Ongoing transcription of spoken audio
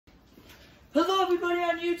Hello everybody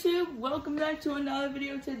on YouTube, welcome back to another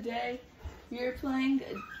video. Today we are playing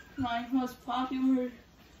my most popular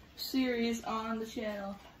series on the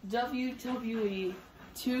channel, Wwe2k14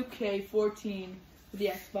 for the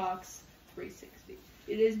Xbox 360.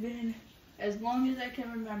 It has been as long as I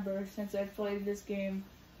can remember since I've played this game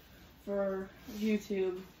for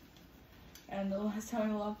YouTube, and the last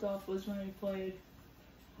time I left off was when I played,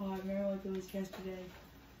 I remember like it was yesterday.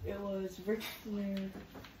 It was Rick Flair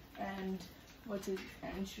and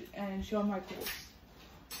Shawn Michaels.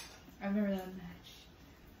 I remember that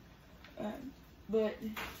match. But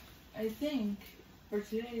I think for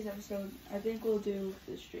today's episode, I think we'll do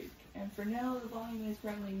the streak. And for now, the volume is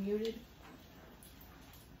currently muted,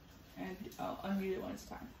 and I'll unmute it when it's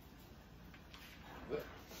time. But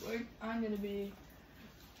I'm gonna be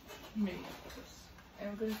me, and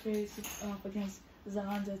I'm gonna face off against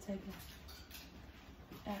Wwe2k14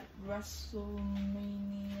 at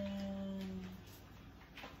WrestleMania.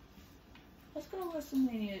 Let's go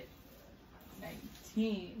WrestleMania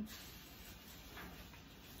 19.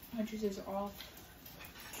 Entrances are off.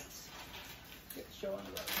 Let's get the show on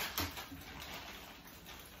the road.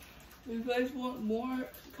 If you guys want more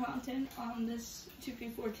content on this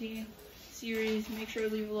 2K14 series, make sure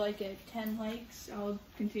to leave a like at 10 likes. I'll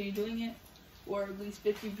continue doing it, or at least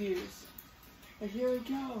 50 views. But here we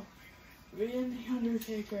go. Me and the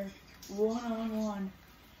Undertaker, one-on-one.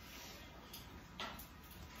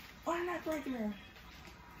 On a neckbreaker.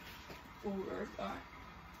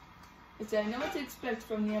 I know what to expect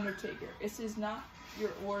from the Undertaker. This is not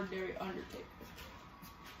your ordinary Undertaker,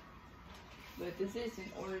 but this is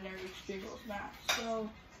an ordinary Extreme Rules match. So,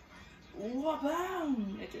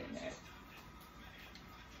 wha-bam! It didn't hit.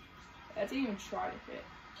 I didn't even try to hit.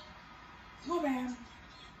 Wha-bam!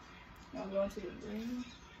 Now go into the ring.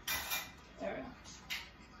 There we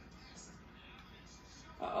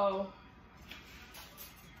go. Uh-oh.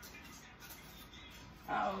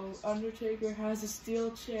 Undertaker has a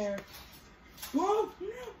steel chair. Whoa!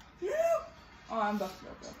 No! No! Oh, I'm busted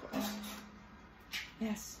up.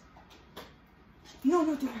 Yes. No,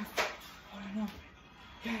 not the ref. Oh, no.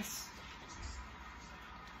 Yes.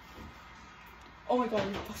 Oh my god,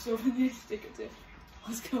 you busted open the sticker too.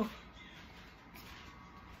 Let's go.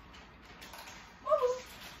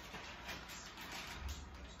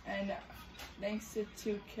 And thanks to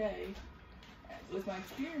 2K, with my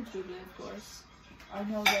experience with it, of course, I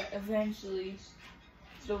know that eventually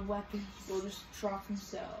the weapons will just drop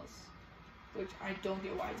themselves, which I don't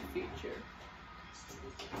get why it's a feature.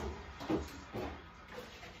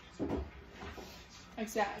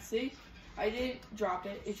 Like that, see? I didn't drop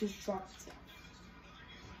it, it just dropped itself.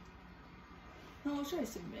 No, I'll try to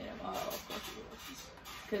submit him. Oh, of course it was.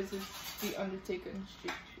 Because it's the Undertaker and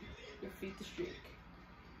streak. Defeat the streak.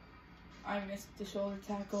 I missed the shoulder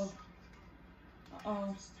tackle.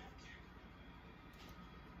 Uh-oh.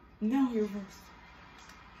 No, he reversed.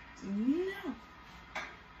 No!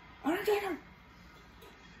 Undertaker!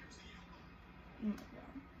 Oh my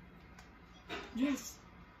god. Yes!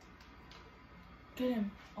 Get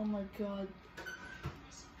him. Oh my god.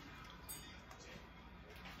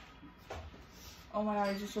 Oh my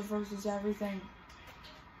god, he just reverses everything.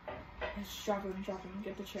 Let's drop him.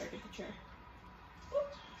 Get the chair.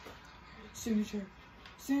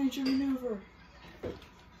 Signature maneuver.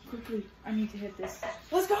 Quickly, I need to hit this.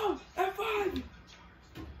 Let's go! F5!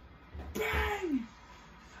 Bang!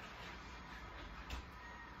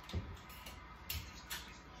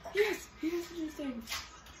 Yes, he doesn't do things.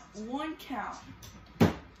 One count.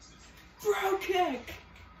 Bro kick!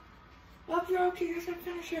 A bro kick is a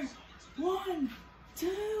finisher. 1,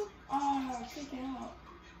 2. Oh, kick out.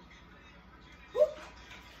 Whoop.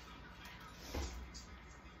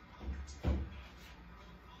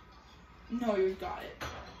 No, you got it.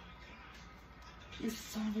 You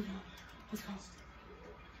son of a gun. Let's go.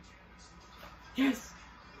 Yes!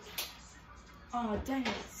 Oh, dang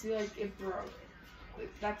it. See, like, it broke.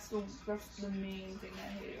 Like, that's the main thing I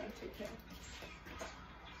hate about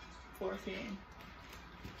 2K14.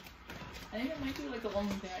 I think it might be, like, the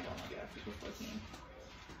only thing I don't like about 2K14.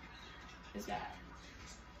 Is that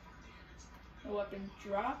the weapon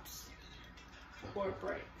drops or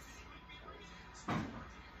breaks.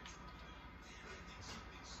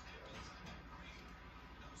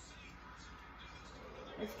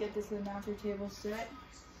 Let's get this announcer table set.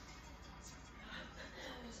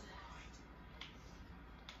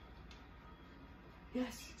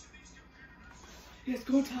 Yes. Yes,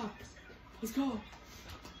 go top. Let's go.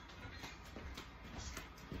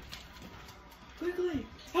 Quickly.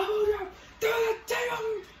 Oh, no. Throw the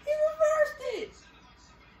table. He reversed it.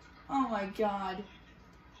 Oh my god.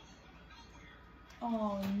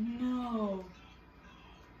 Oh no.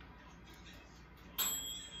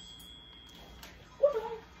 Oh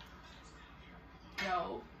no.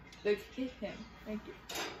 No. They hit him. Thank you.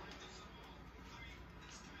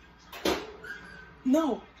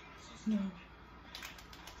 No. No.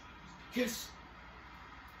 Yes.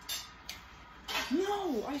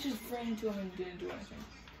 No. I just ran into him and didn't do anything.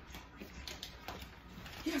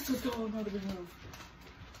 Yes, let's go. Another big move.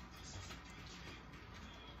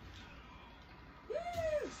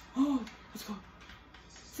 Oh, let's go.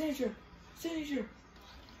 Signature. Signature.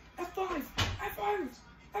 F5. F5.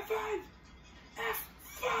 F5.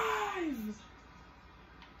 F5.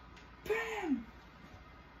 Bam.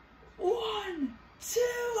 1, 2.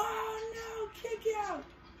 Oh no. Kick out.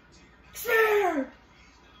 Spare.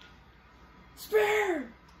 Spare.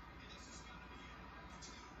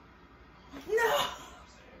 No.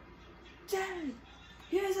 Damn it.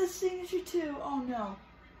 He has a signature too. Oh no.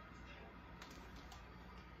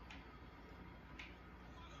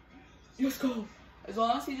 Let's go. As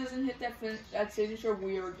long as he doesn't hit that signature,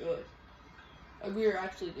 we are good. We are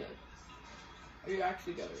actually good. We are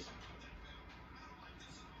actually good.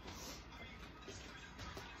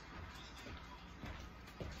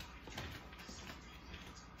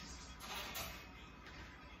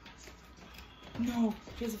 No,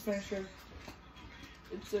 he has a finisher.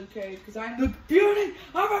 It's okay, because I'm the beauty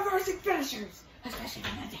of reversing finishers, especially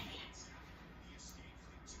when I'm champions.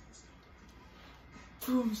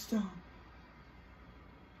 Tombstone.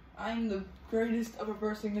 I'm the greatest of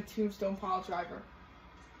reversing the tombstone pile driver.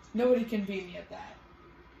 Nobody can beat me at that.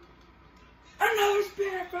 Another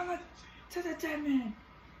spinner from it to the dead man.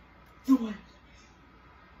 Do it.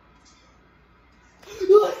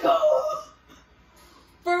 Let's go.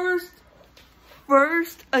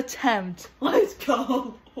 First attempt. Let's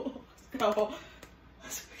go. Let's go.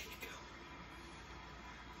 Let's freaking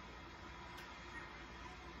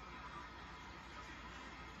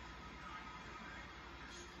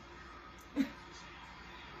go.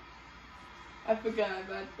 I forgot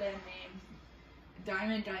about that name.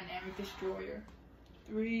 Diamond Dynamic Destroyer.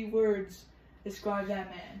 3 words describe that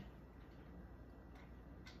man.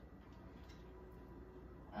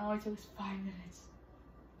 It only took us 5 minutes.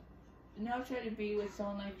 Now I try to be with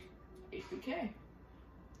someone like Wwe2k14.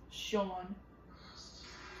 Sean.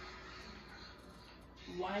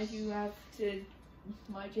 Why'd you have to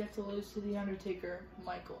lose to the Undertaker,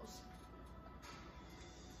 Michaels?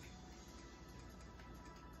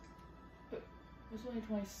 But it was only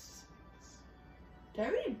 26. Did I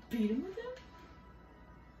already beat him with him?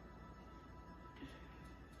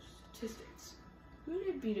 Statistics. Who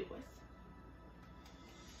did I beat it with?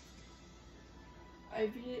 I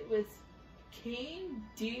beat it with Kane,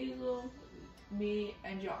 Diesel, me,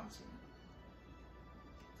 and Johnson.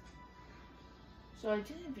 So I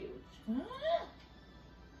didn't beat it with...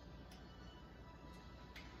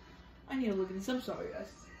 I need to look at this. I'm sorry, guys.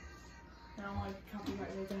 I don't like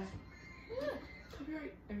copyright like that.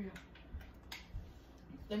 Copyright. There we go.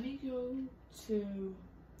 Let me go to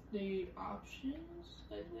the options,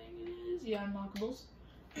 I think it is. Yeah, unlockables.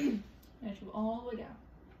 And I should go all the way down.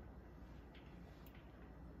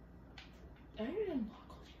 I didn't unlock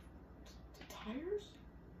all the tires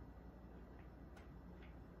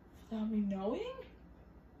without me knowing?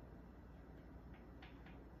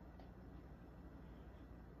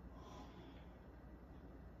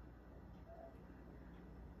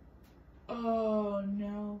 Oh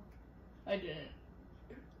no, I didn't.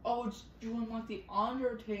 Oh, it's you unlock the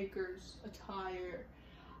Undertaker's attire.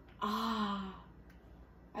 Ah,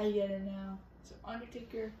 I get it now. So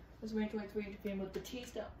Undertaker was ranked 23 to defeat with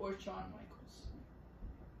Batista or Shawn Michaels.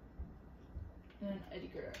 And then Eddie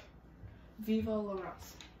Guerrero. Viva La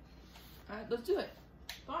Raza. Alright, let's do it.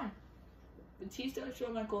 Fine. Batista or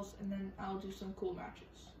Shawn Michaels, and then I'll do some cool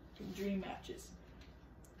matches. Some dream matches.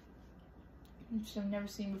 Which I've never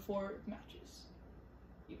seen before matches.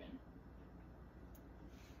 Even.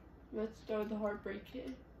 Let's start with the Heartbreak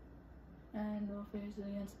Kid. And we'll finish it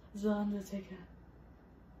against The Undertaker.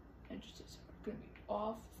 Entrances are going to be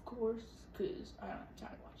off, of course, because I don't have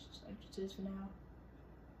time to watch this entrances for now.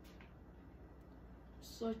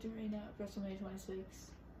 Selecting right now, WrestleMania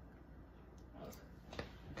 26.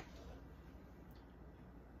 Okay.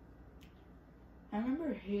 I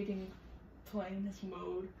remember hating playing this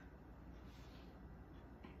mode,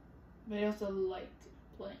 but I also liked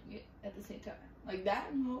playing it at the same time. Like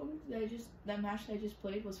that mode that match that I just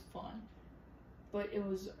played was fun, but it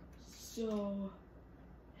was so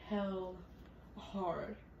hell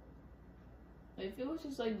hard. Like, if it was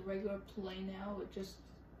just like regular play now, it just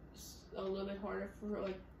a little bit harder for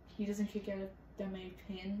like he doesn't kick out of that many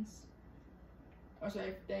pins.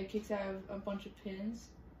 that he kicks out a bunch of pins,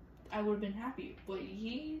 I would have been happy. But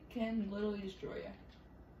he can literally destroy you.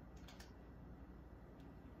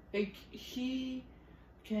 Like, he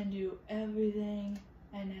can do everything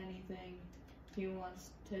and anything he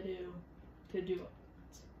wants to do it.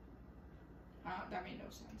 That made no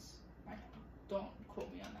sense. I know. Don't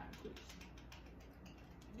quote me on that, please.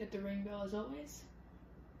 Get the ring bell as always.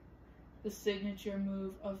 The signature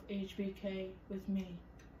move of HBK with me.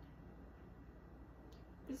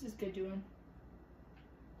 This is good doing.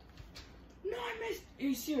 No, I missed. Are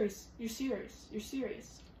you serious? You're serious. You're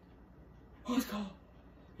serious. Oh, let's go.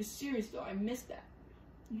 You're serious though. I missed that.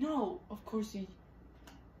 No, of course he.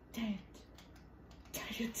 Dang it.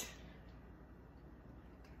 Dang it.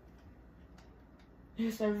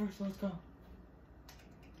 Yes, I reversed. Let's go.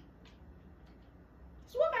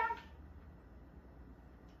 Swoop out.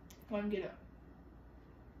 Let him get up.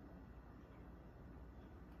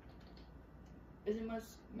 Is it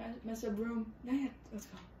mess up room? Not yet. Let's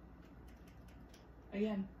go.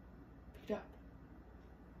 Again. Picked up.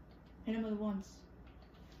 Hit him with once.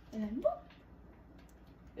 And then boop.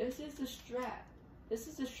 This is the strat. This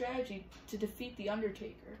is the strategy to defeat the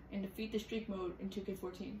Undertaker and defeat the streak mode in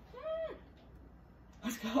 2K14.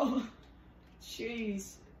 Let's go.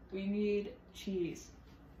 Cheese. We need cheese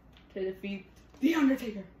to defeat the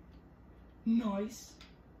Undertaker. Nice.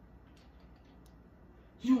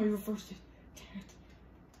 You know I reversed it.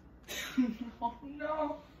 Damn it. Oh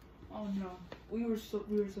no. Oh no. We were so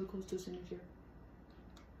close to a signature.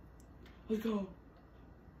 Let's go.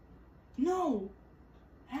 No.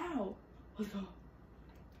 How? Let's go.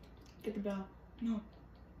 Get the bell. No.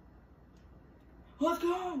 Let's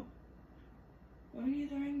go. We need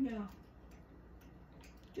the ring bell.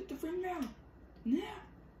 Get the ring bell. Yeah.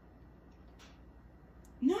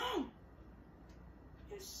 No.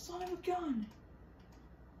 You son of a gun.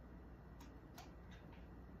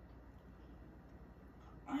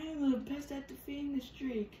 I am the best at defeating the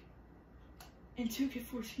streak in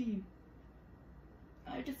 2K14.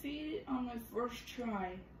 I defeated it on my first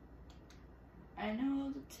try. I know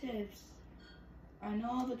all the tips. I know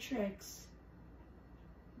all the tricks.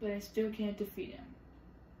 But I still can't defeat him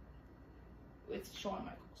with Shawn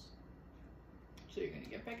Michaels. So you're gonna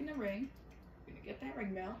get back in the ring. You're gonna get that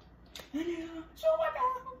ring bell. And you're gonna swap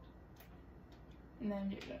out. And then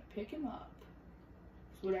you're gonna pick him up.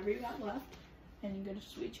 So whatever you got left. And you're gonna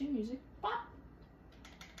switch in music. Pop!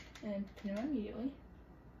 And pin him immediately.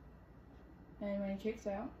 And when he kicks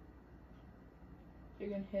out, you're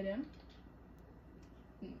gonna hit him.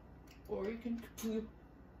 Or you can completely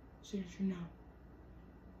signature no.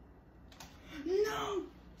 No!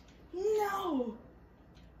 No!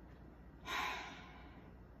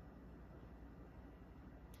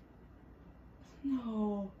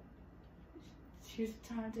 No. Here's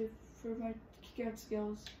the time for my kick out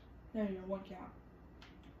skills. No, one count.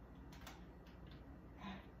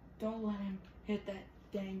 Don't let him hit that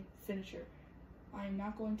dang finisher. I am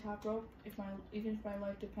not going top rope even if my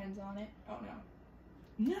life depends on it. Oh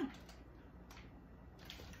no. No!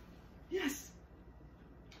 Yes!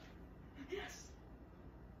 Yes!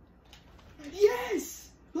 Yes!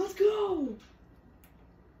 Let's go!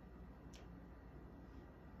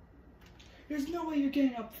 There's no way you're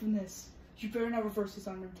getting up from this. You better not reverse this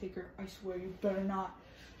Undertaker. I swear, you better not.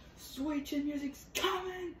 Switch in music's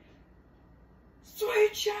coming!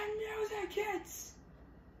 Switch in music, kids!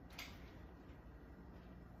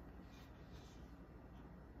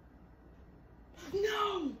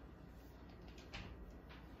 No!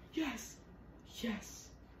 Yes! Yes!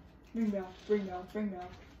 Ring bell, ring bell, ring bell.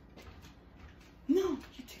 No!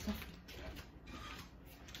 You take off.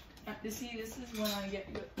 See, this is when I get.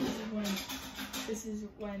 This is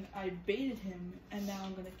when I baited him, and now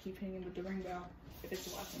I'm gonna keep hitting him with the ring bell. If it's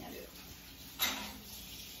the last thing I do.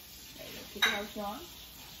 There you go. Kick it out, Sean.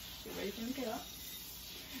 Get ready for him to get up.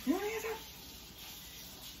 No, get up.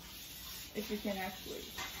 If you can actually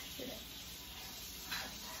hit him.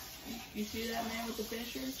 You see that man with the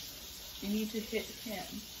finisher? You need to hit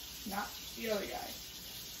him, not the other guy.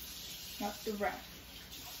 Not the ref.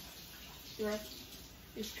 The ref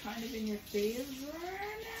is kind of in your favor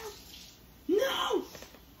now. No!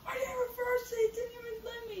 I didn't reverse it. It didn't even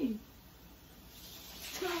let me.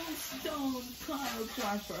 Stone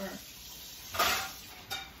climb for her.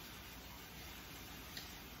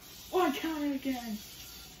 One count again.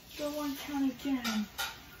 Go one count again.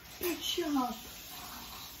 Big chop.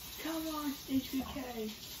 Come on,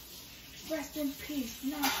 HBK. Rest in peace.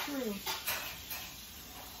 Not true.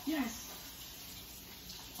 Yes.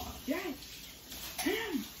 Yes.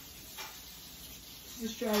 Him. This is the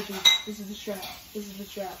strategy. This is the strat. This is the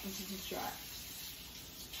strat. This is the strat.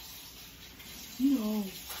 No.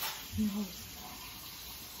 No.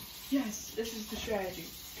 Yes, this is the strategy.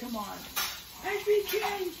 Come on.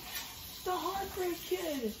 HBK! The Heartbreak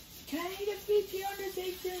Kid! Can he defeat The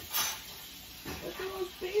Undertaker? With the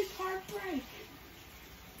most biggest heartbreak!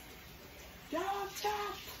 Down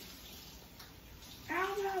top!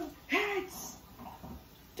 Elbow! Hits!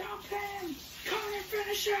 Don't pin him! Corner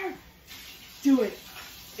finisher! Do it!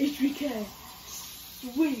 HBK!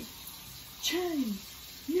 Sweet! Chain!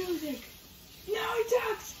 Music! No, he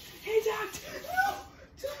ducked! He ducked! No!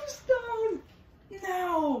 Tombstone!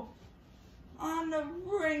 No! On the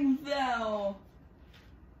ring bell!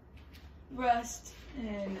 Rest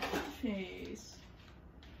in peace.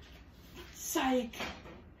 Psych!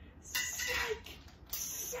 Psych!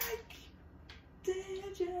 Psych!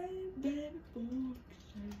 DJ baby boy.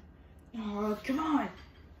 Oh, come on!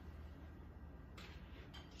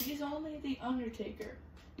 He's only the Undertaker.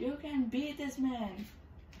 You can beat this man.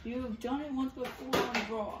 You've done it once before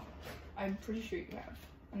on Raw. I'm pretty sure you have.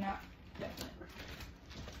 I'm not definite.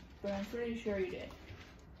 But I'm pretty sure you did.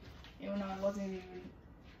 Even though I wasn't even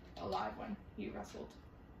alive when he wrestled.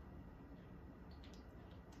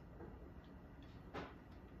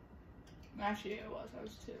 Actually, I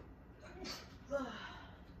was 2.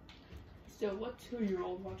 Still, what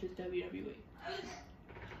 2-year-old watches WWE? I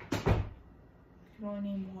can only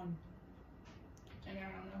name one. And I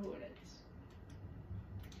don't know who it is.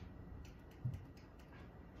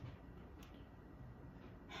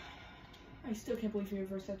 I still can't believe he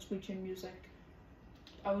reversed that Sweet Chin Music.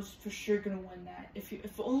 I was for sure gonna win that.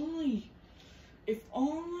 If only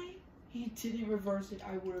he didn't reverse it,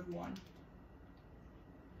 I would have won.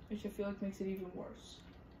 Which I feel like makes it even worse.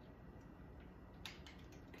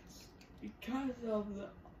 Because of the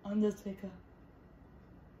Undertaker.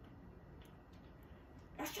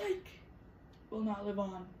 A strike will not live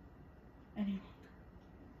on any longer.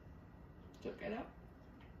 So get up.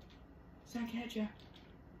 Zack hit ya.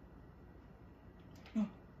 No,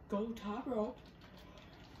 go top rope.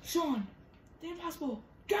 Sean, the impossible.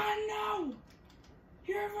 God, no!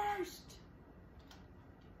 He reversed.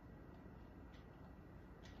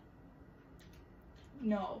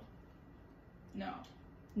 No. No.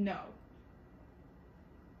 No.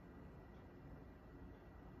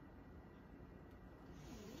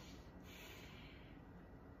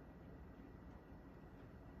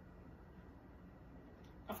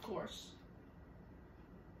 Of course.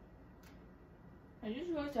 I just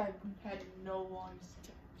realized I had no long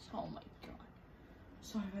steps. Oh my god.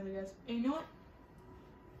 Sorry about that, guys. And you know what?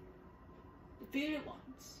 Defeat it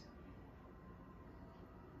once.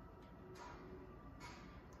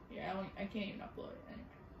 Yeah, I can't even upload it anyway.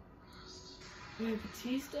 We have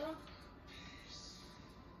Batista?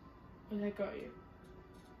 Where'd that go, you?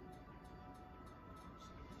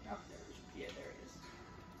 Oh, there it is. Yeah, there it is.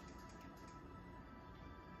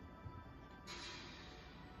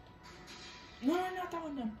 No, not that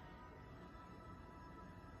one then.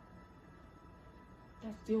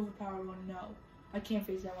 That's the overpowered one. No, I can't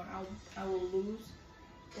face that one. I will lose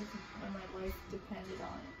if my life depended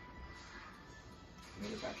on it. Let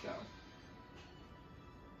me get back go.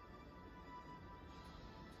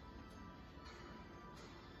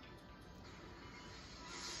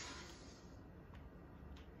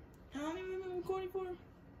 How many minutes am I recording for?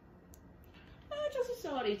 Just a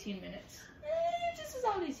solid 18 minutes. Just a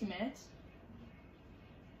solid 18 minutes.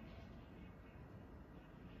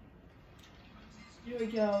 Here we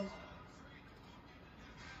go.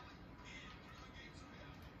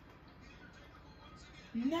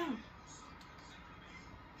 No.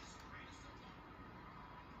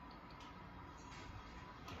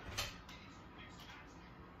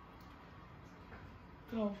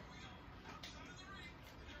 Go.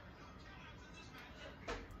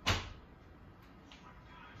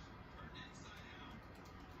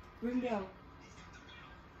 Ring bell.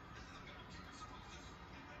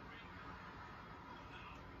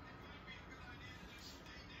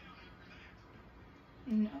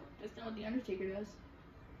 No, that's not what the Undertaker does.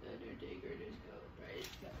 The Undertaker just goes right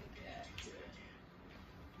like that.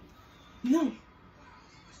 No!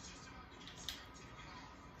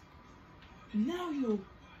 Now you!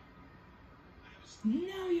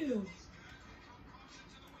 Now you!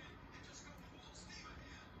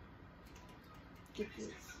 Get this.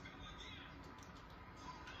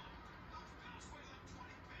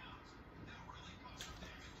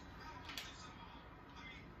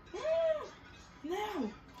 Now!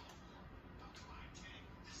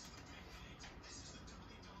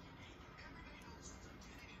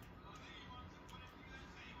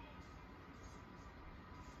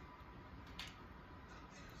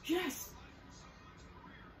 Yes!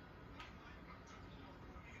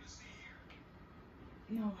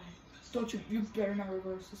 Don't you better not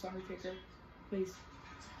reverse this Undertaker. Please.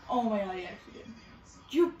 Oh my god, he actually did.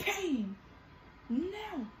 You pain!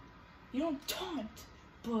 No! You don't taunt!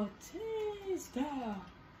 Batista!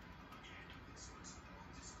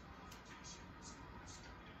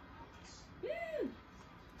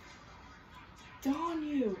 Darn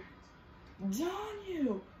you! Darn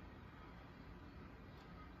you!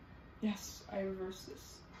 Yes, I reversed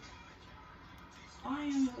this. I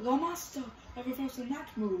am the master of reversing that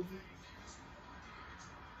move.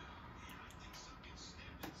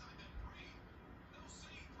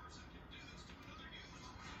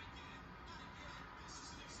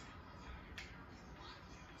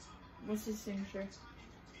 What's his signature?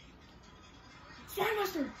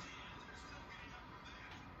 Spinebuster!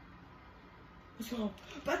 Let's go.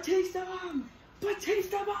 Batista bomb!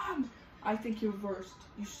 Batista bomb! I think you reversed.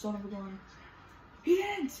 You son of a gun. He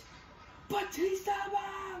didn't! Batista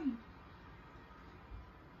bomb!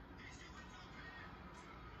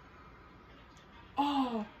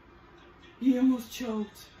 Oh! He almost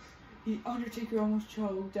choked. The Undertaker almost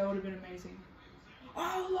choked. That would have been amazing.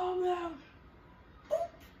 Oh, low down!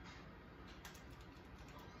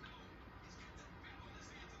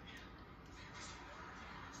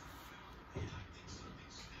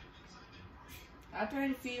 After I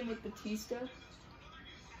defeat him with Batista,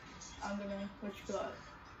 I'm gonna, what you call it?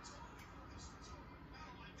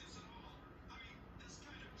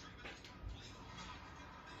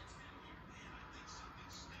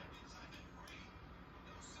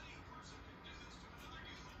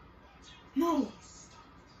 No!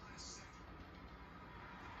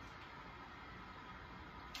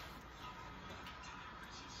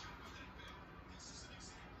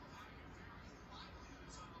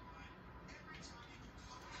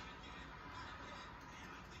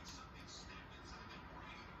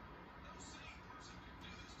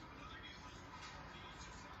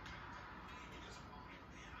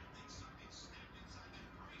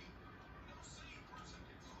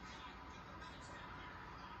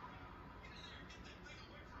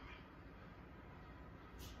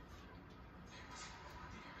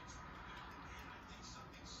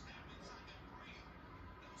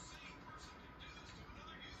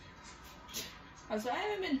 So I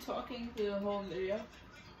haven't been talking through the whole video,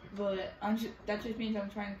 but that just means I'm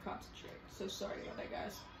trying to concentrate. So sorry about that,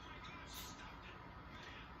 guys.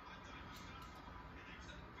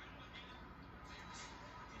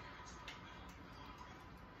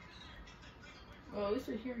 Well, at least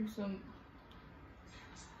we're hearing some.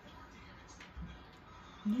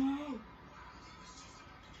 No!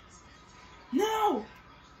 No!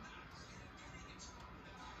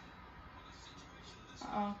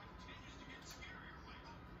 Uh-oh.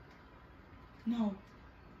 No.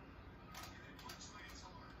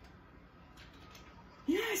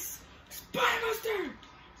 Yes! Spinebuster!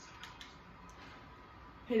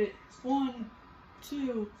 Hit it. 1,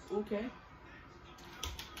 2, okay.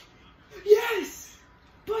 Yes!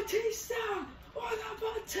 Batista! What a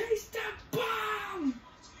Batista bomb!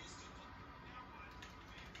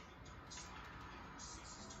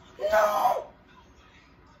 No!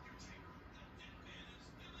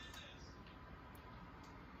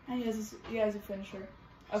 And he has a finisher.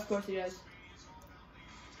 Of course he does.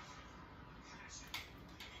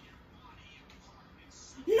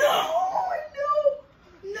 No!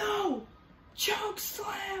 No! No! Choke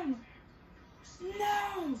slam!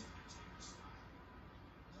 No!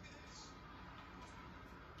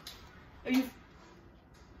 Are you?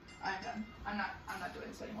 I'm done. I'm not doing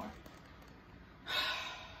this anymore.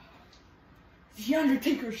 The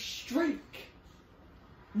Undertaker streak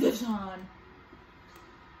lives on.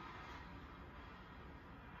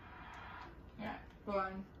 Yeah,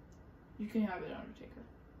 fine. You can have it, Undertaker.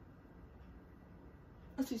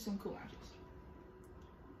 Let's do some cool matches.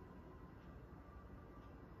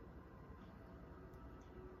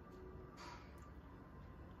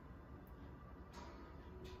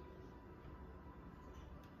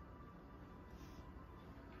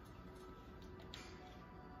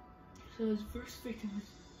 So his first victim was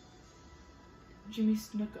Jimmy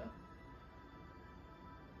Snuka.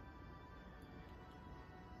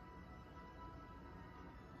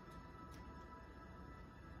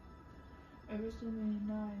 At WrestleMania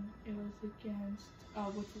 9, it was against,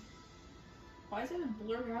 why is that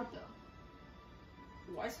blurred out though?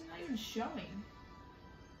 Why is it not even showing?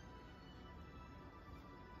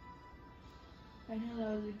 I know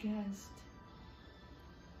that was against,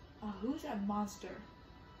 who's that monster?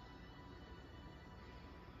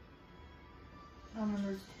 I don't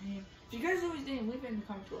remember his name. If you guys know his name, leave it in the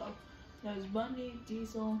comments below. That was Bundy,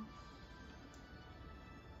 Diesel,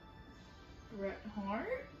 Bret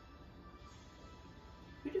Hart?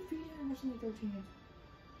 We defeated WrestleMania 13.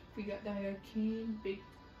 We got Kane, Big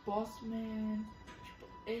Boss Man,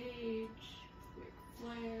 Triple H, Ric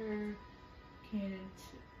Flair, Kane and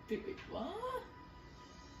Big what?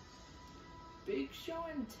 Big Show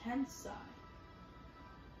and Tensai.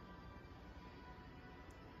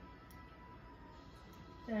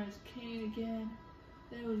 Then it was Kane again.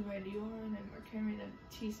 Then it was Randy Orton, then Mark Henry, then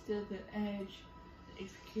Batista, then Edge, then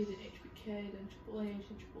HBK, then HBK, then Triple H,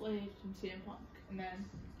 then Triple H, then CM Punk, and then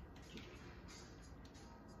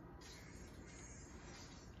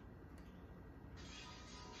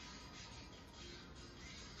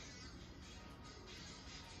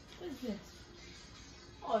what is this?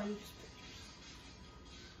 Oh, it's just pictures.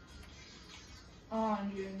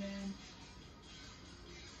 Andre, man.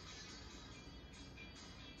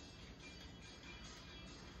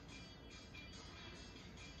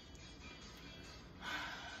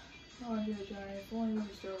 Andre the Giant, if only he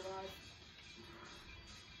was still alive.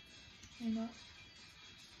 You know?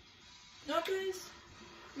 No, guys,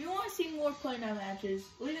 if you want to see more Play Now matches,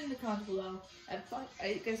 leave it in the comments below.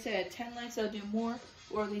 Like I said, at 10 likes, I'll do more,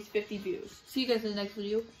 or at least 50 views. See you guys in the next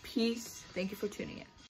video. Peace. Thank you for tuning in.